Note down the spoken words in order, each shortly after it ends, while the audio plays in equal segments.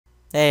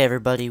Hey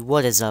everybody,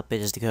 what is up?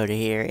 It is Dakota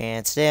here,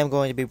 and today I'm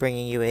going to be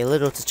bringing you a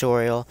little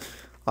tutorial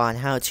on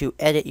how to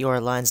edit your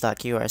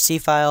lines.qrc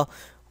file.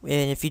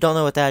 And if you don't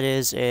know what that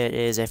is, it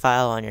is a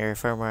file on your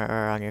firmware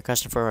or on your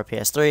custom firmware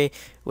PS3,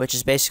 which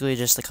is basically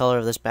just the color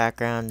of this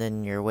background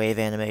and your wave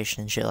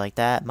animation and shit like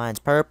that. Mine's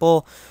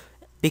purple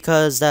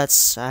because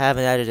I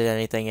haven't edited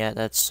anything yet.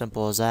 That's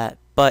simple as that.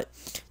 But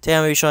today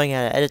I'm going to be showing you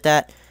how to edit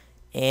that,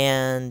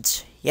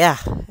 and yeah,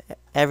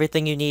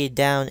 everything you need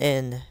down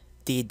in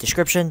the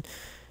description.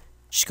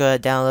 Just go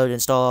ahead, download,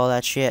 install all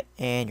that shit,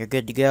 and you're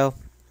good to go.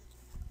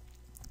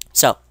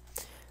 So,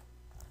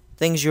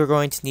 things you're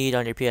going to need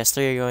on your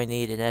PS3, you're going to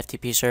need an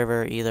FTP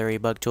server, either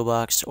Rebug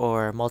Toolbox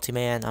or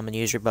Multiman. I'm going to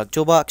use Rebug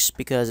Toolbox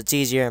because it's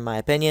easier in my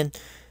opinion.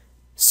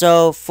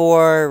 So,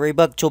 for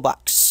Rebug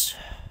Toolbox,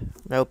 I'm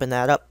going to open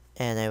that up,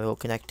 and then we'll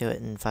connect to it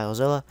in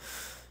FileZilla.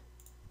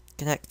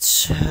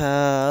 Connect.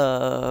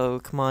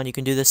 Come on, you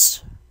can do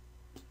this.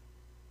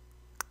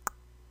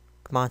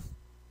 Come on.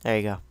 There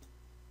you go.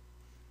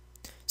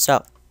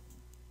 So,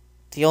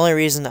 the only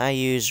reason I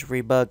use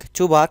Rebug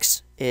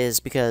Toolbox is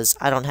because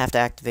I don't have to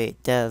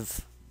activate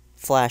dev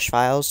flash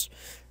files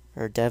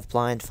or dev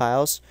blind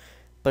files.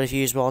 But if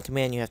you use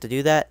Multiman, you have to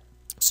do that.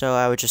 So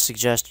I would just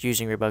suggest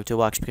using Rebug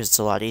Toolbox because it's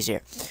a lot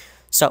easier.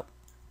 So,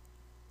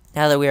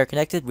 now that we are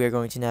connected, we are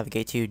going to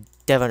navigate to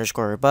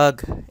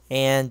dev_rebug.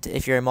 And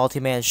if you're in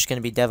Multiman, it's just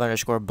going to be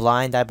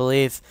dev_blind, I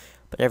believe.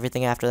 But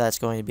everything after that's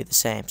going to be the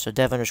same. So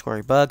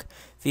dev_rebug,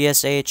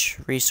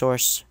 VSH,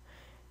 resource,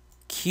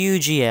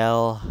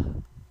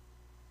 QGL.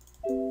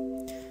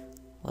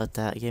 Let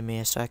that give me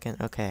a second.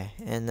 Okay,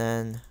 and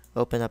then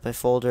open up a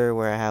folder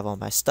where I have all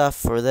my stuff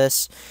for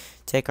this.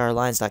 Take our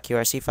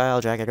lines.qrc file,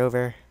 drag it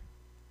over.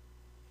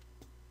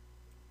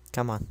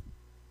 Come on.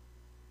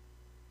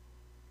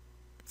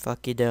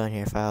 Fuck you doing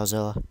here,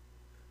 FileZilla?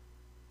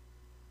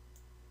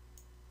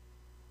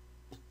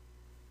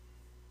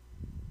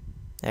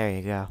 There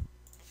you go.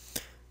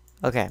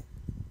 Okay,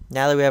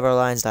 now that we have our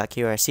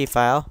lines.qrc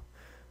file,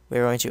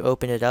 we're going to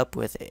open it up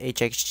with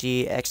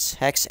HXG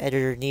Hex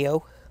Editor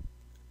Neo.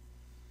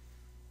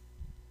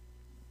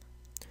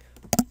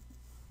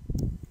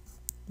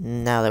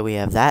 Now that we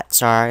have that,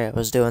 sorry, I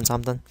was doing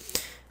something.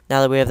 Now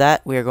that we have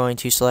that, we are going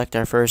to select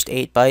our first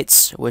 8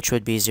 bytes, which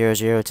would be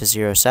 00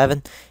 to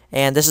 07.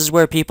 And this is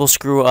where people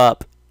screw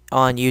up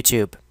on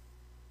YouTube.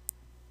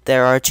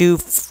 There are two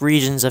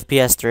regions of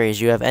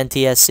PS3s. You have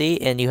NTSC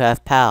and you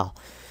have PAL.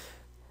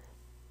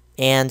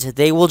 And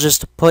they will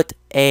just put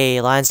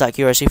a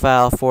lines.qrc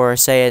file for,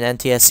 say, an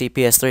NTSC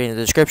PS3 in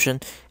the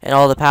description, and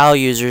all the PAL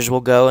users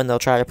will go and they'll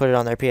try to put it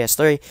on their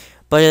PS3,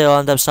 but it'll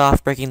end up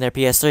soft breaking their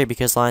PS3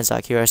 because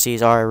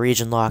lines.qrcs are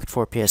region locked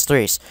for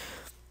PS3s.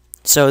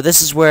 So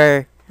this is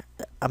where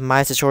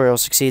my tutorial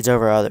succeeds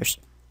over others.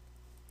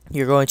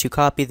 You're going to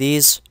copy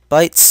these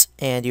bytes,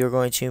 and you're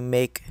going to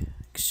make,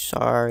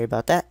 sorry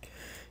about that,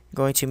 you're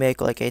going to make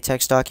like a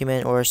text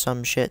document or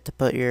some shit to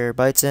put your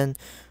bytes in.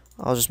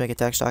 I'll just make a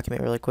text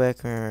document really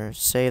quick, or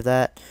save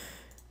that.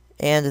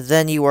 And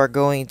then you are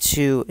going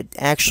to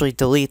actually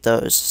delete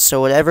those.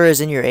 So whatever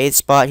is in your 8th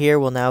spot here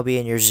will now be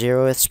in your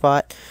 0th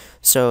spot.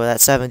 So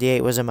that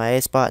 78 was in my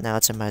 8th spot, now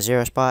it's in my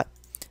 0th spot.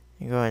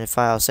 You're going to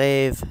file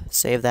save,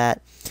 save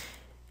that.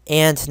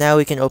 And now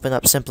we can open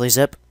up Simply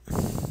Zip.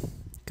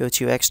 Go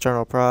to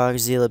external prog,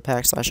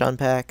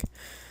 zlibpack/unpack.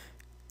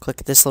 Click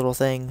this little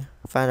thing,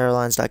 find our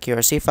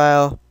lines.qrc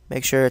file,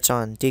 make sure it's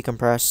on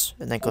decompress,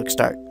 and then click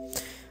start.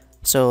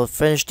 So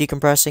finish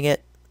decompressing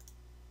it,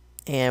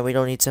 and we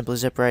don't need Simply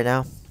Zip right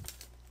now.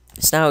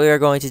 So now what we are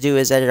going to do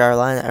is edit our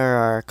line or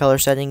our color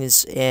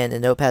settings in a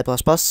Notepad++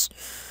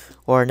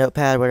 or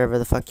Notepad, whatever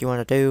the fuck you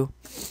want to do.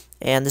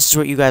 And this is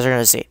what you guys are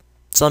going to see.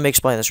 So let me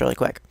explain this really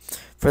quick.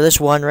 For this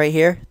one right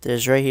here,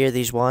 there's right here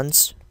these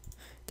ones.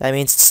 That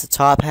means it's the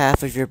top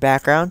half of your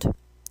background.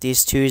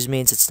 These 2s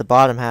means it's the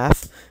bottom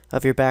half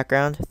of your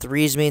background.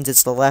 3s means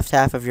it's the left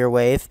half of your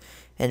wave,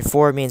 and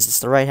 4 means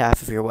it's the right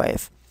half of your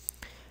wave.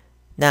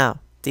 Now,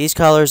 these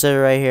colors that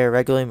are right here,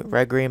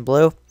 red, green,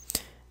 blue.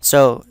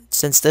 So,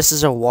 since this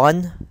is a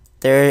 1,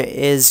 there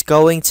is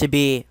going to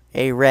be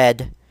a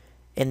red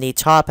in the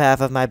top half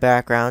of my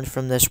background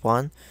from this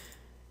one.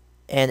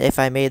 And if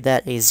I made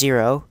that a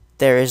 0,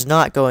 there is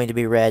not going to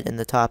be red in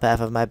the top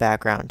half of my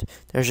background.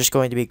 There's just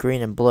going to be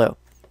green and blue.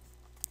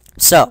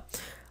 So,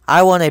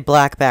 I want a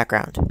black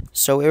background.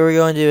 So what we're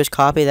going to do is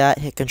copy that,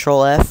 hit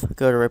Control F,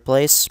 go to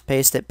replace,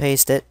 paste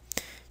it.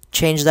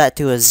 Change that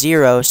to a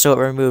 0 so it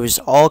removes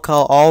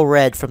all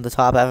red from the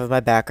top half of my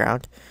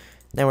background.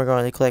 Then we're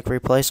going to click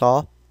replace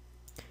all.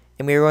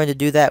 And we're going to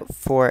do that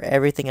for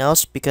everything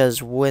else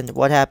because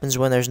what happens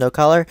when there's no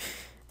color?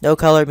 No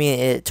color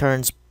means it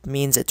turns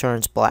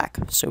black.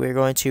 So we're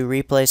going to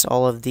replace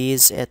all of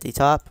these at the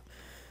top.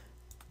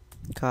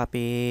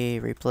 Copy,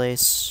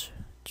 replace,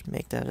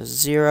 make that a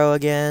 0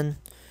 again.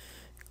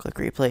 Click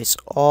replace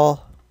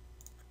all.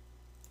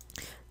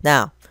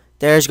 Now,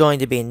 there's going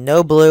to be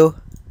no blue,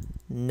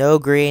 no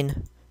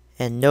green,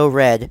 and no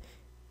red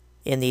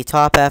in the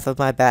top half of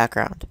my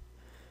background.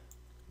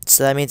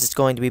 So that means it's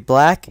going to be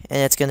black, and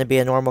it's going to be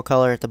a normal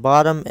color at the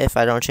bottom if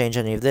I don't change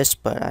any of this,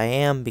 but I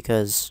am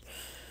because,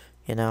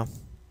 you know,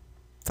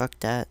 fuck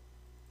that.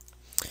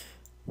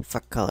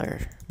 Fuck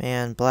color.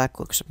 Man, black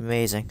looks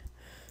amazing.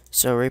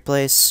 So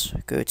replace,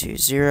 go to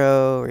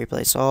 0,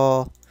 replace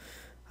all,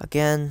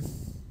 again,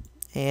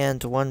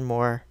 and one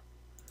more.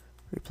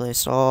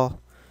 Replace all,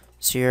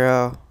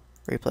 0,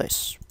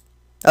 replace.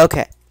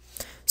 Okay,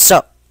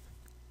 so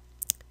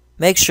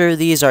make sure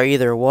these are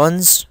either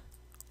 1s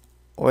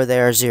or they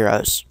are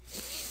 0s.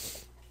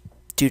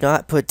 Do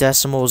not put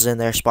decimals in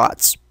their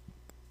spots.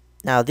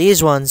 Now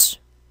these ones,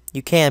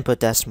 you can put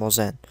decimals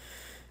in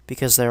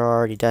because there are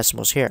already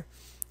decimals here.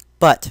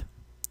 But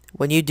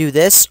when you do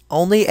this,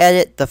 only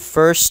edit the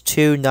first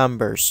two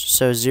numbers.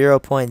 So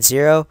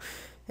 0.0,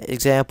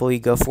 example, you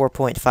go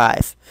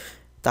 4.5.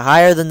 The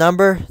higher the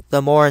number,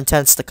 the more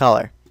intense the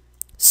color.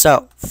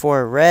 So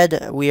for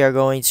red, we are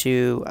going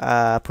to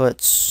put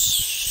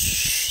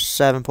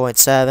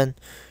 7.7.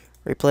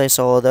 Replace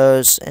all of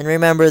those. And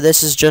remember,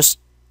 this is just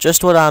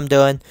what I'm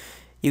doing.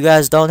 You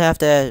guys don't have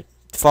to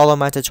follow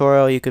my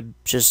tutorial. You could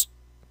just,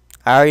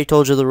 I already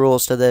told you the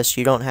rules to this.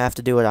 You don't have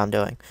to do what I'm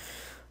doing.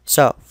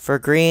 So for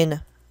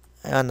green,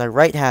 on the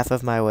right half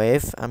of my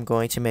wave, I'm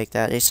going to make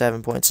that a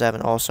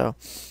 7.7 also.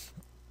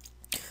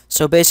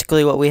 So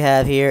basically what we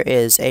have here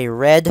is a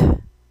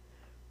red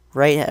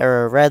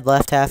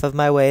left half of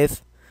my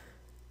wave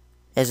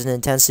is an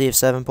intensity of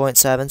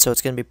 7.7, so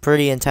it's going to be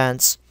pretty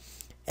intense.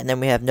 And then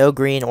we have no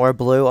green or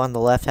blue on the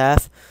left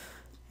half.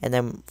 And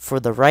then for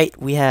the right,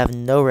 we have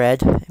no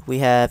red. We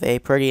have a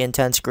pretty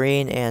intense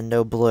green and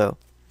no blue.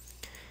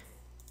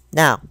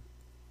 Now,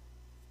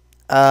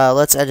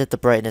 let's edit the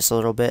brightness a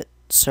little bit.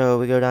 So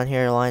we go down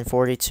here to line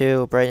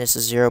 42. Brightness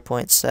is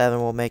 0.7.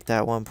 We'll make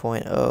that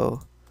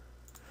 1.0.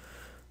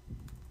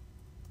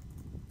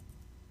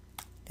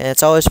 And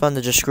it's always fun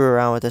to just screw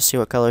around with this, see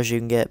what colors you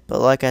can get.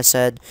 But like I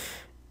said,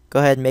 go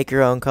ahead and make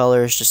your own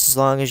colors, just as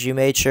long as you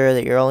made sure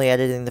that you're only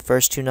editing the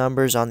first two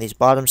numbers on these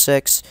bottom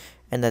 6,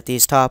 and that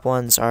these top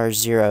ones are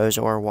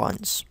 0s or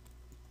 1s.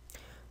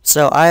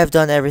 So I have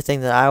done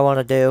everything that I want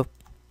to do.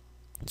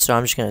 So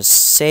I'm just going to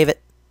save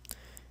it,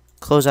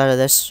 close out of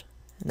this.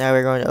 Now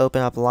we're going to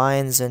open up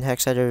lines in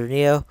Hex Editor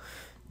Neo.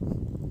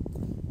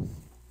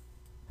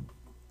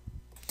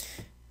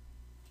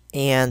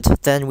 And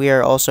then we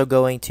are also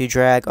going to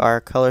drag our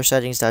color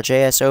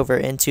settings.js over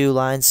into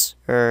lines,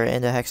 or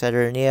into Hex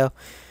Editor Neo.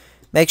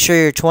 Make sure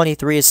your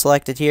 23 is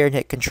selected here and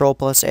hit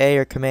Control+A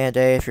or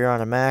Command-A if you're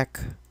on a Mac.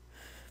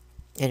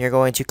 And you're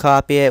going to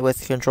copy it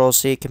with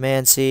Control-C,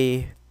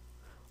 Command-C,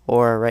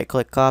 or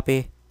right-click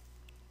copy.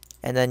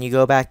 And then you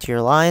go back to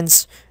your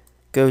lines,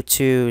 go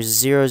to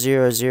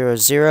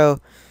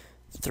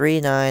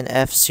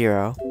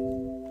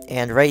 000039F0.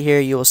 And right here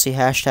you will see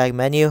hashtag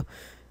menu.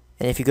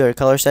 And if you go to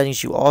color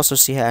settings, you also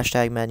see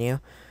hashtag menu.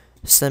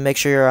 So then make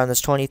sure you're on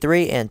this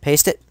 23 and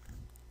paste it.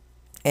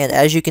 And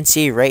as you can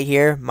see right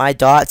here, my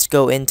dots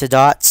go into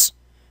dots.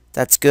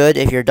 That's good.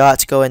 If your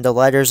dots go into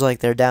letters like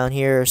they're down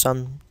here or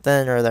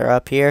something, or they're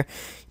up here,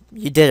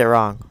 you did it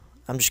wrong.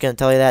 I'm just going to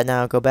tell you that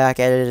now. Go back,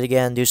 edit it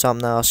again, do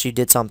something else. You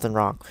did something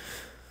wrong.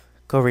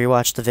 Go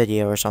rewatch the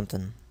video or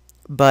something.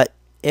 But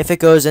if it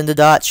goes into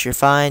dots, you're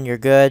fine, you're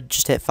good.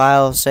 Just hit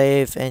File,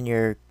 Save, and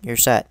you're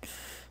set.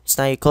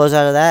 So now you close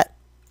out of that,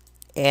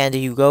 and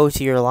you go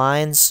to your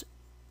lines,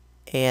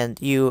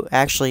 and you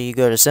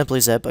go to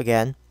Simply Zip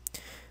again.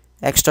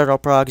 External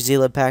prog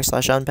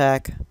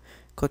zlibpack/unpack.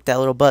 Click that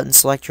little button,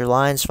 select your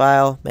lines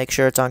file, make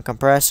sure it's on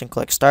compress, and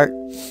click Start.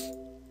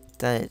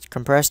 Then it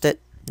compressed it.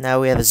 Now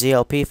we have a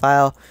ZLP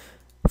file.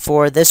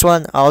 For this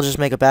one, I'll just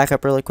make a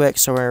backup really quick,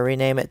 so we're going to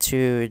rename it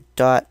to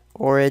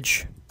 .orig.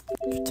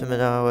 To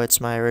know it's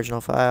my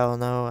original file.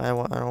 No, I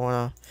don't want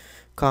a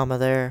comma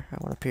there. I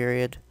want a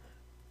period.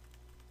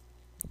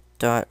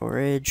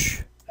 .orig.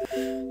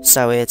 So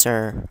that way it's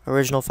our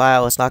original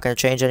file. It's not going to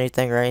change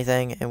anything or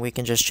anything, and we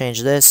can just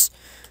change this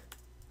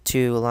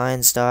to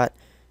lines.qrc.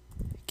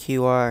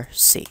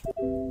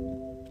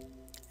 And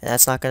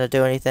that's not going to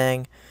do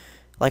anything,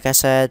 like I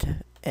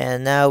said.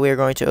 And now we're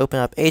going to open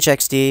up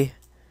HXD,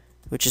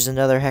 which is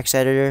another hex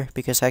editor,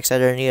 because Hex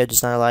Editor Neo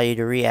does not allow you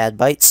to re-add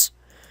bytes.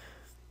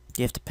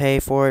 You have to pay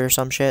for it or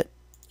some shit.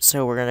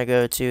 So we're going to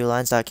go to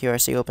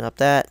lines.qrc, open up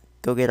that,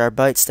 go get our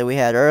bytes that we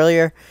had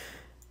earlier.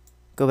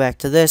 Go back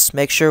to this,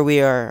 make sure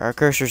our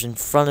cursor's in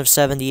front of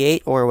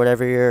 78 or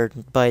whatever your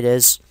byte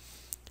is,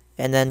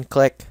 and then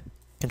click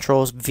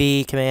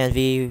Control-V,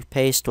 Command-V,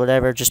 paste,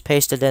 whatever, just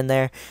paste it in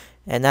there,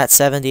 and that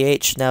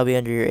 78 should now be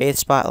under your 8th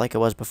spot like it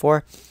was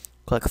before.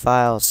 Click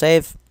File,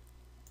 Save,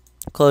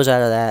 close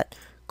out of that,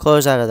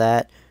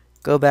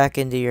 go back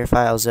into your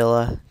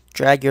FileZilla,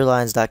 drag your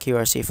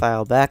lines.qrc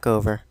file back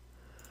over,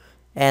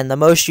 and the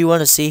most you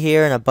want to see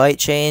here in a byte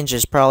change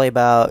is probably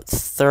about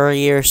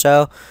 30 or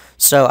so.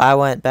 So I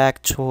went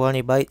back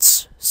 20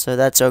 bytes, so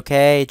that's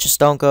okay.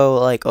 Just don't go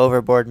like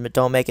overboard, but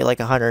don't make it like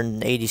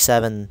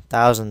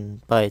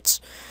 187,000 bytes.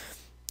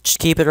 Just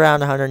keep it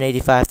around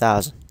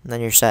 185,000, and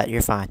then you're set,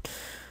 you're fine.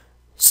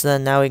 So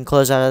then now we can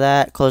close out of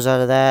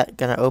that,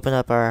 Gonna open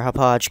up our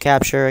Hauppauge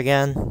capture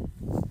again.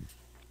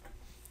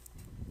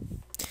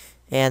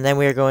 And then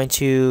we're going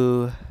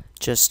to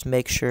just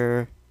make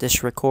sure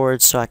this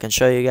records so I can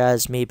show you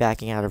guys me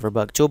backing out of our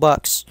bug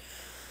toolbox.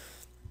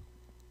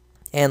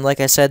 And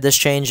like I said, this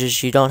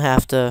changes. You don't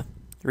have to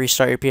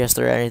restart your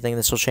PS3 or anything.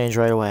 This will change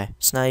right away.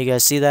 So now you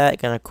guys see that.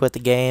 Gonna quit the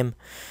game.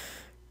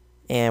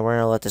 And we're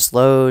gonna let this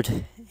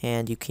load.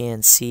 And you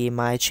can see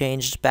my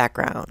changed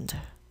background.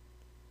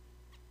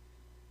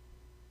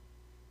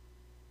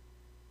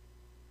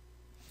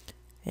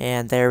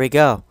 And there we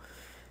go.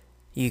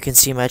 You can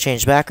see my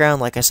changed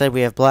background. Like I said,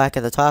 we have black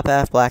at the top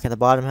half, black in the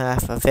bottom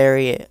half, a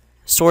very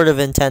sort of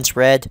intense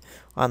red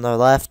on the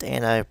left,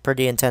 and a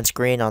pretty intense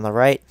green on the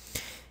right.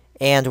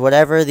 And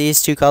whatever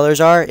these two colors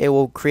are, it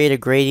will create a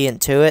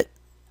gradient to it.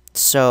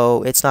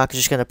 So it's not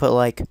just going to put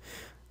like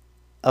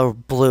a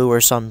blue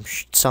or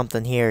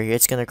something here.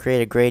 It's going to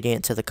create a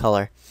gradient to the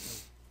color.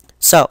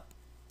 So,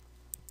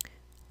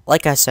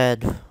 like I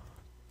said,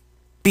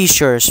 be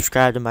sure to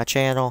subscribe to my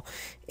channel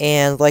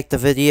and like the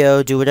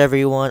video, do whatever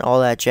you want,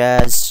 all that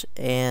jazz,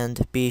 and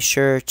be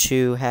sure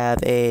to have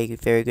a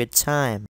very good time.